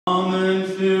Come and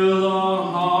fill our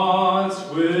hearts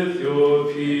with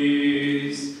your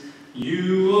peace.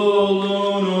 You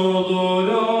alone, O Lord,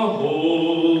 are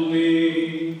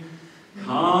holy.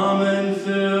 Come and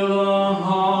fill our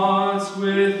hearts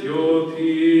with your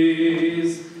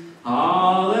peace.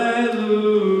 Hallelujah.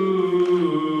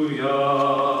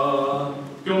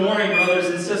 Good morning, brothers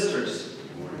and sisters.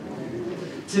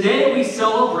 Today we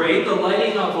celebrate the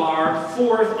lighting of our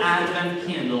fourth Advent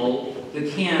candle, the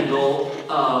candle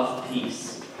of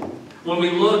peace. When we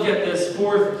look at this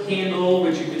fourth candle,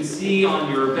 which you can see on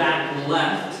your back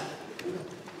left,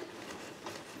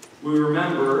 we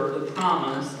remember the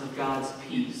promise of God's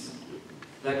peace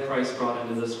that Christ brought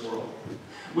into this world.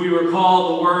 We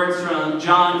recall the words from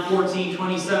John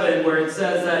 14:27, where it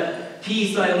says that,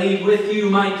 "Peace I leave with you,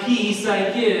 my peace I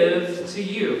give to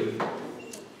you."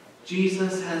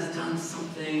 Jesus has done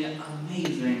something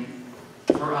amazing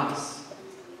for us.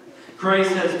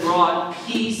 Christ has brought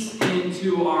peace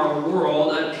into our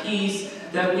world, a peace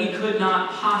that we could not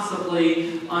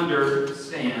possibly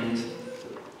understand.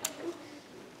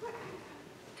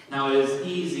 Now, it is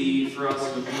easy for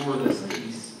us to ignore this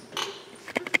peace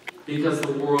because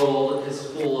the world is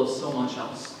full of so much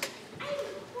else.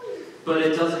 But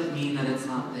it doesn't mean that it's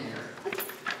not there.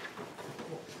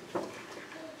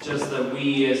 Just that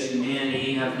we as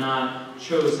humanity have not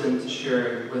chosen to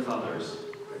share it with others.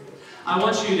 I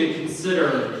want you to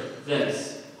consider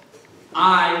this.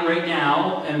 I, right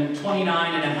now, am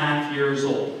 29 and a half years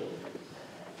old.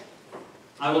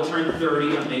 I will turn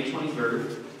 30 on May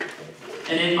 23rd.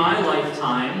 And in my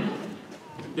lifetime,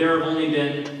 there have only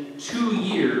been 2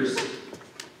 years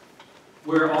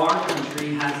where our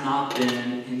country has not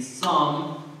been in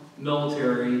some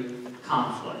military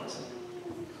conflict.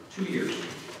 2 years.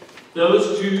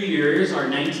 Those 2 years are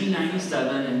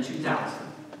 1997 and 2000.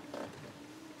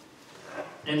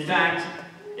 In fact,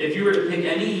 if you were to pick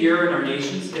any year in our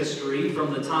nation's history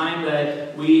from the time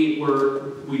that we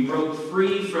broke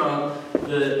free from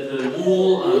the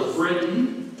rule of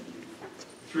Britain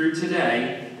through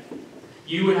today,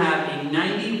 you would have a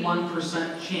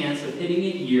 91% chance of hitting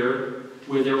a year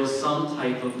where there was some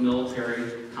type of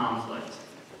military conflict.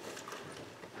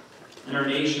 In our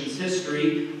nation's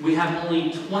history, we have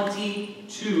only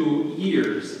 22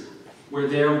 years where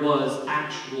there was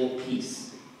actual peace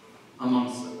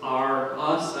amongst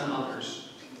us and others.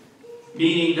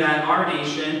 Meaning that our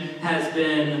nation has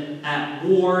been at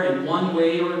war in one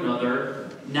way or another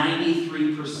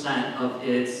 93% of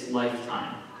its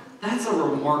lifetime. That's a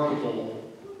remarkable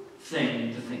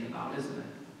thing to think about, isn't it?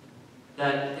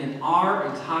 That in our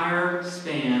entire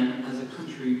span as a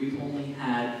country, we've only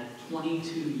had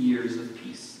 22 years of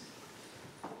peace.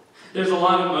 There's a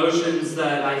lot of emotions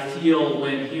that I feel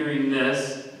when hearing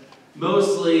this.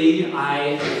 Mostly,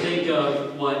 I think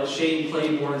of what Shane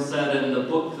Claiborne said in the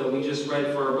book that we just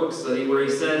read for our book study, where he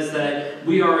says that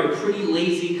we are a pretty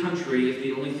lazy country if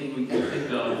the only thing we can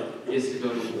think of is to go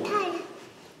to war.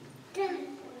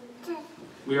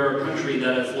 We are a country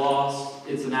that has lost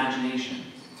its imagination.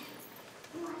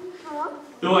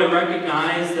 Though I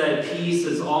recognize that peace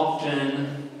is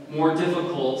often more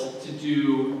difficult to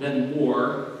do than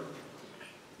war,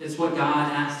 it's what God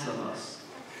asks of us.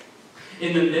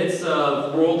 In the midst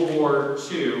of World War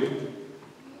II,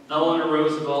 Eleanor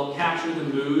Roosevelt captured the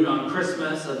mood on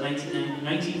Christmas of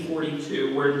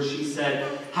 1942, where she said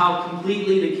how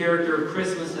completely the character of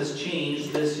Christmas has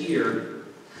changed this year.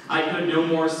 I could no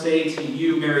more say to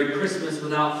you Merry Christmas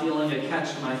without feeling a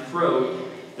catch in my throat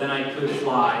than I could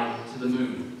fly to the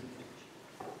moon.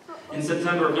 In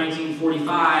September of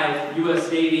 1945, U.S.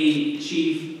 Navy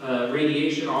Chief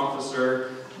Radiation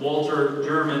Officer Walter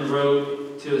German wrote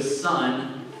to his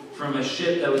son from a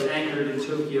ship that was anchored in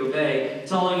Tokyo Bay,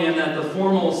 telling him that the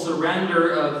formal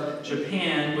surrender of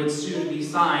Japan would soon be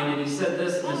signed, and he said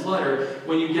this in his letter: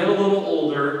 "When you get a little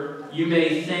older, you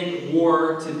may think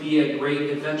war to be a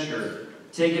great adventure.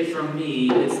 Take it from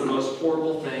me, it's the most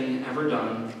horrible thing ever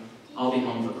done. I'll be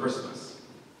home for Christmas."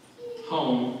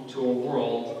 Home to a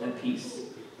world at peace.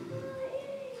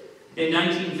 In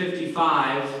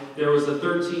 1955, there was a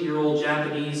 13-year-old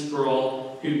Japanese girl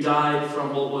who died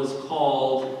from what was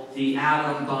called the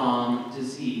atom bomb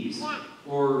disease,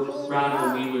 or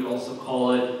rather we would also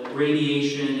call it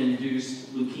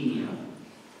radiation-induced leukemia.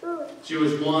 She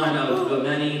was one of the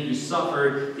many who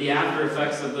suffered the after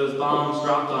effects of those bombs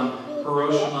dropped on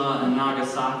Hiroshima and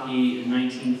Nagasaki in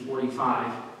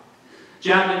 1945.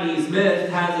 Japanese myth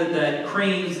has it that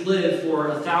cranes live for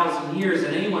 1,000 years,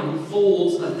 and anyone who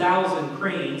folds 1,000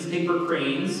 cranes, paper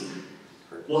cranes,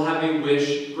 will have a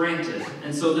wish granted.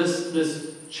 And so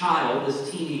this child, this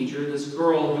teenager, this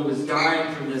girl who was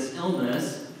dying from this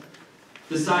illness,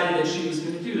 decided that she was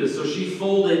going to do this. So she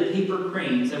folded paper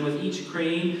cranes, and with each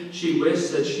crane, she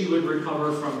wished that she would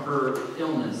recover from her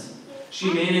illness.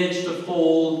 She managed to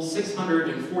fold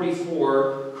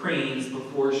 644 cranes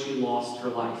before she lost her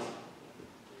life.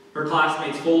 Her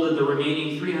classmates folded the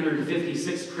remaining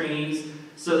 356 cranes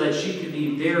so that she could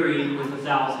be buried with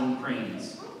 1,000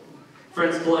 cranes.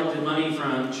 Friends collected money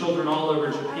from children all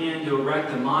over Japan to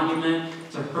erect a monument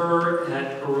to her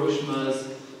at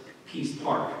Hiroshima's Peace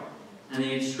Park. And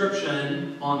the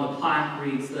inscription on the plaque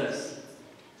reads this: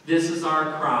 "This is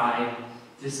our cry,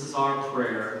 this is our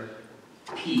prayer,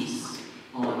 peace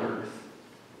on earth."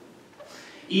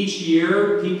 Each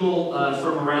year, people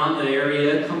from around the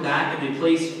area come back and they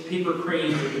place paper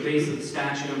cranes at the base of the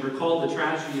statue and recall the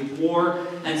tragedy of war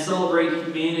and celebrate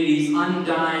humanity's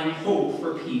undying hope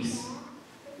for peace.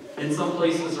 In some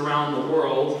places around the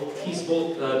world,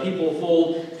 people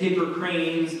fold paper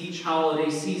cranes each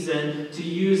holiday season to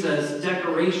use as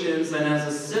decorations and as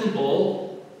a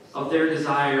symbol of their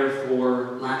desire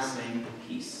for lasting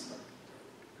peace.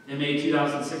 In May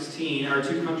 2016, our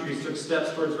two countries took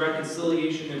steps towards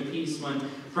reconciliation and peace when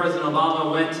President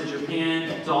Obama went to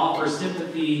Japan to offer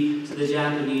sympathy to the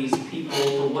Japanese people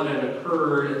for what had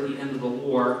occurred at the end of the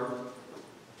war,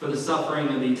 for the suffering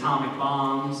of the atomic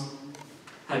bombs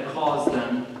had caused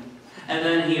them. And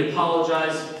then he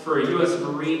apologized for a U.S.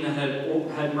 Marine that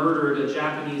had murdered a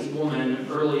Japanese woman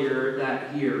earlier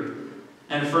that year,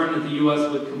 and affirmed that the U.S.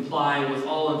 would comply with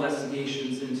all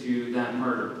investigations into that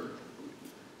murder.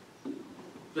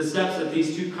 The steps that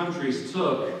these two countries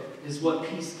took is what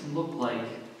peace can look like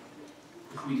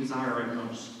if we desire it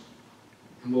most,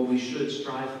 and what we should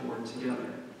strive for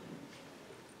together.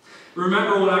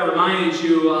 Remember what I reminded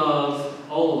you of,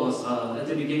 all of us, at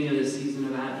the beginning of this season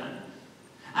of Advent.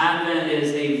 Advent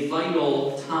is a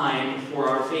vital time for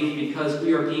our faith because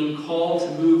we are being called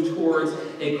to move towards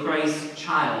a Christ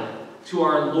child, to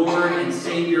our Lord and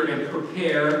Savior, and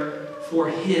prepare for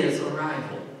His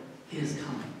arrival, His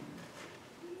coming.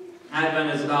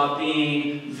 Advent is about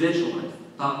being vigilant,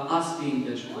 about us being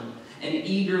vigilant, and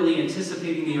eagerly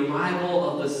anticipating the arrival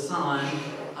of the Son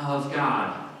of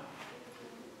God.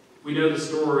 We know the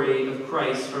story of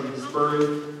Christ from His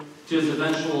birth to His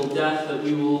eventual death that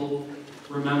we will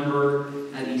remember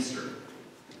at Easter.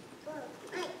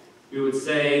 We would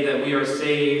say that we are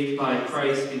saved by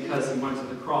Christ because He went to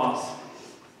the cross,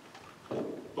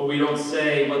 but we don't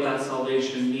say what that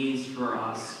salvation means for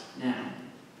us now.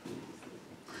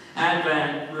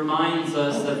 Advent reminds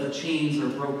us that the chains are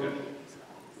broken,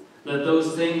 that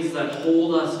those things that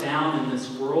hold us down in this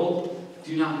world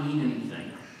do not mean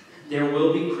anything. There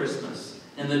will be Christmas.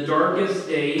 In the darkest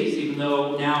days, even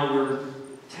though now we're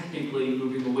technically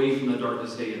moving away from the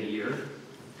darkest day of the year,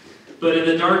 but in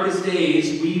the darkest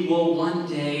days, we will one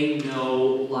day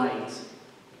know light.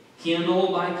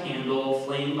 Candle by candle,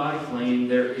 flame by flame,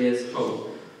 there is hope.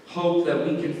 Hope that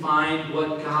we can find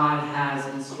what God has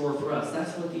in store for us.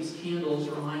 That's what these candles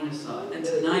remind us of. And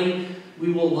tonight,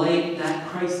 we will light that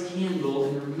Christ candle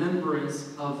in remembrance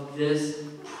of this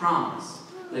promise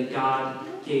that God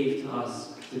gave to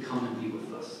us to come and be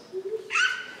with us.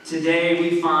 Today,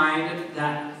 we find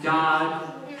that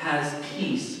God has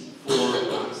peace for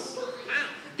us.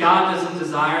 God doesn't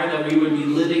desire that we would be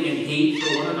living in hate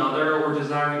for one another or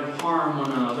desiring to harm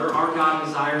one another. Our God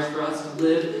desires for us to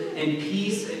live in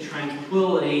peace and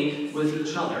tranquility with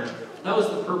each other. That was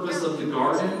the purpose of the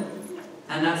garden,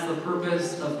 and that's the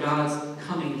purpose of God's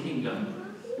coming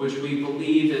kingdom, which we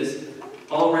believe is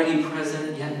already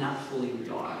present yet not fully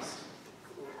realized.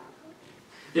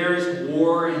 There is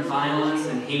war and violence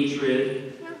and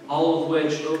hatred, all of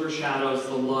which overshadows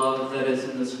the love that is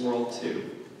in this world too.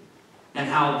 And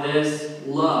how this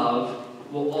love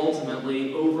will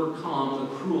ultimately overcome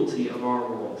the cruelty of our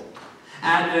world.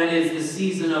 Advent is the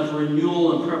season of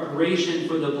renewal and preparation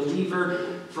for the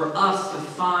believer, for us to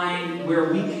find where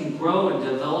we can grow and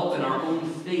develop in our own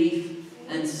faith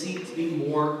and seek to be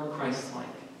more Christ-like.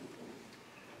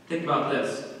 Think about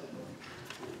this.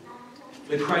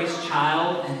 The Christ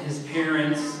child and his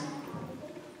parents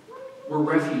were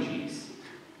refugees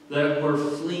that were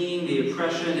fleeing the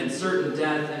oppression and certain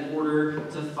death in order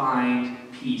to find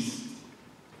peace.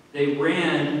 They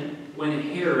ran when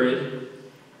Herod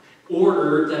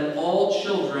ordered that all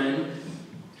children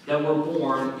that were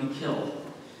born be killed.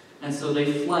 And so they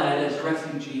fled as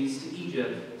refugees to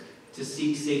Egypt to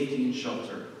seek safety and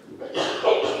shelter.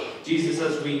 Jesus,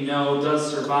 as we know,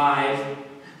 does survive,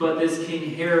 but this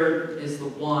King Herod is the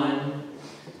one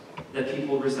that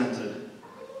people resented.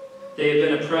 They had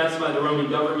been oppressed by the Roman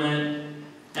government.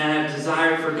 and have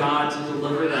desired for God to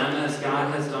deliver them as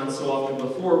God has done so often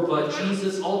before. But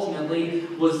Jesus ultimately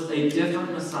was a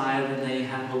different Messiah than they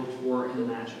had hoped for and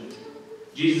imagined.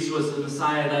 Jesus was the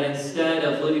Messiah that instead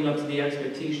of living up to the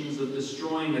expectations of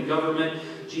destroying the government,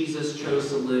 Jesus chose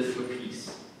to live for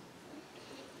peace.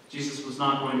 Jesus was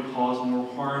not going to cause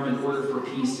more harm in order for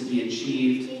peace to be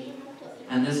achieved.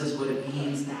 And this is what it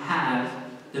means to have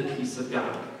the peace of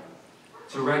God.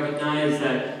 To recognize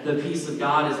that the peace of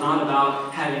God is not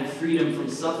about having freedom from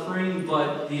suffering,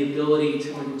 but the ability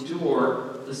to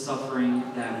endure the suffering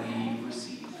that we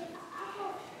receive.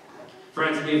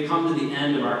 Friends, we have come to the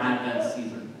end of our Advent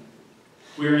season.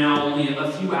 We are now only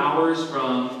a few hours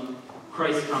from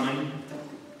Christ's coming,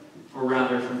 or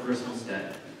rather from Christmas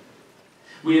Day.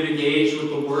 We have engaged with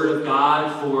the Word of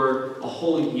God for a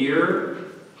whole year,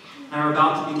 and are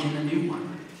about to begin a new one.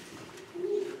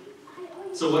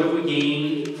 So what have we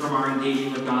gained from our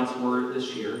engaging with God's Word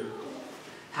this year?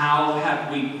 How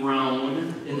have we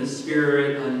grown in the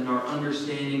Spirit and our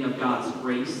understanding of God's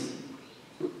grace?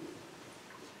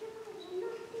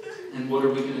 And what are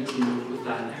we going to do with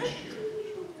that next year?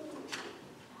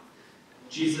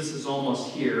 Jesus is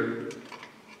almost here,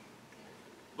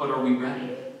 but are we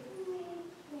ready?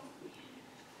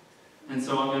 And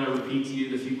so I'm going to repeat to you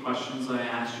the few questions I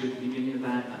asked you at the beginning of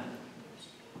Advent.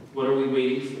 What are we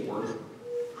waiting for?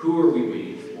 Who are we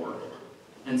waiting for?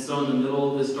 And so in the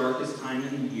middle of this darkest time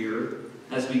in the year,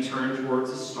 as we turn towards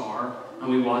a star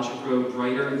and we watch it grow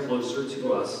brighter and closer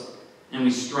to us, and we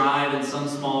strive in some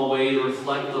small way to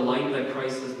reflect the light that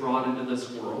Christ has brought into this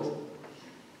world,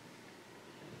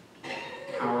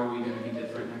 how are we going to be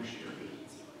different next year?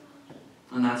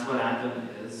 And that's what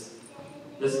Advent is.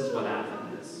 This is what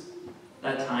Advent is.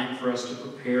 That time for us to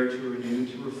prepare, to renew,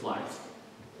 to reflect.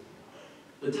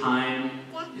 The time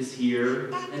is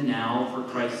here and now for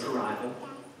Christ's arrival.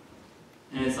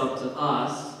 And it's up to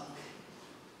us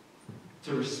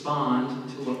to respond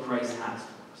to what Christ has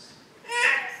for us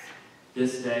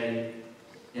this day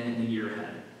and in the year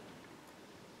ahead.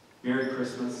 Merry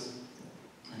Christmas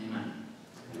and amen.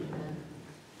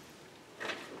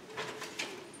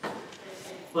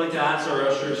 I'd like to ask our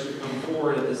ushers to come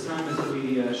forward at this time as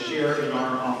we share in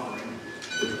our offering.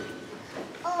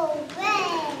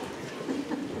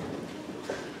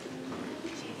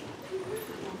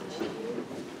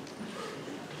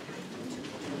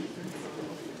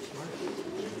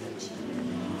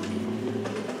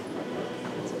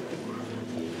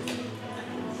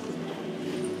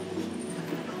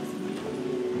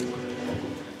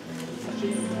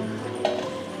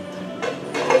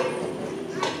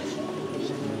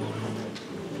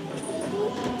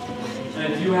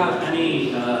 And if you have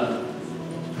any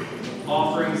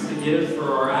offerings to give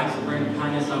for our acts of great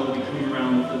kindness, I will be coming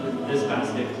around with this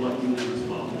basket collecting them as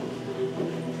well.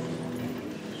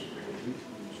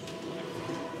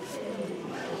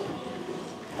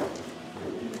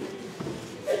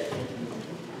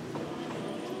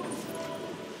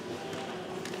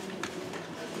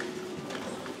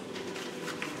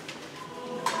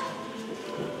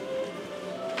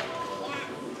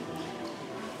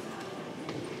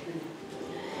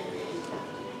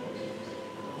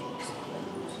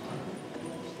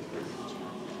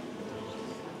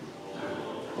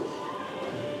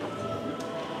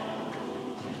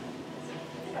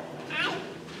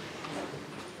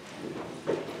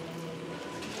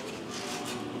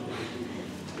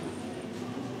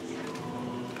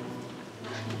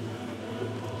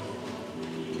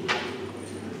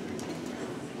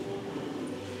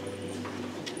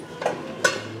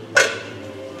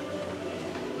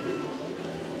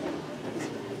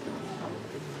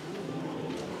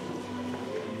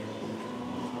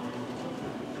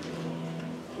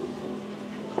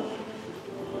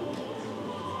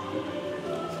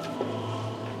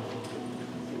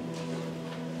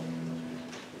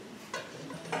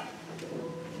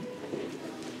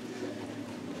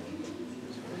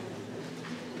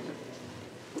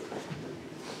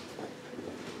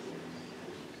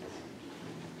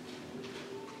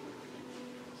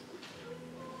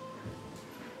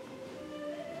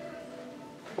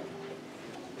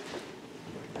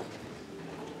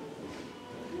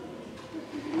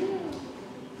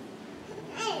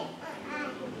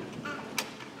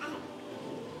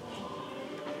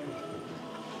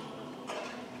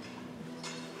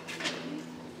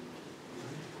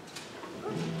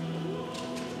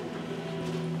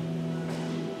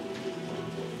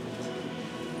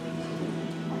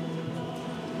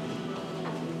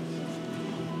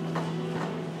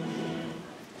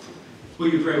 Will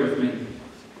you pray with me?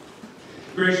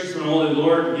 Gracious and holy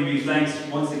Lord, we give you thanks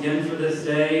once again for this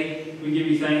day. We give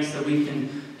you thanks that we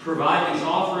can provide these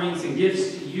offerings and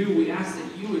gifts to you. We ask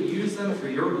that you would use them for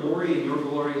your glory and your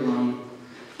glory alone.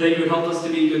 That you would help us to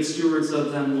be good stewards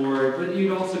of them, Lord, but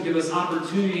you'd also give us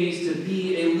opportunities to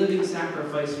be a living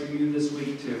sacrifice for you this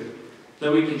week too.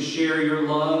 That we can share your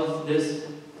love this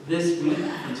week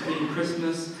between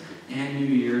Christmas and New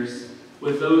Year's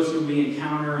with those who we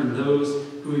encounter and those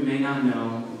who we may not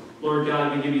know. Lord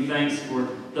God, we give you thanks for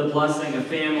the blessing of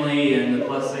family and the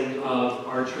blessing of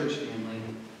our church family.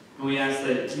 And we ask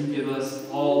that you give us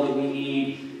all that we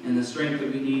need and the strength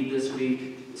that we need this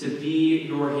week to be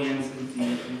your hands and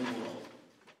feet in the world.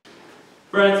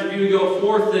 Friends, if you would go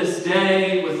forth this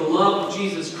day with the love of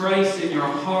Jesus Christ in your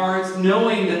hearts,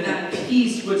 knowing that that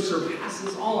peace which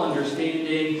surpasses all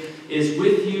understanding is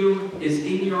with you, is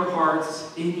in your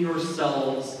hearts, in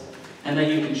yourselves, and that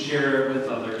you can share it with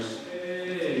others.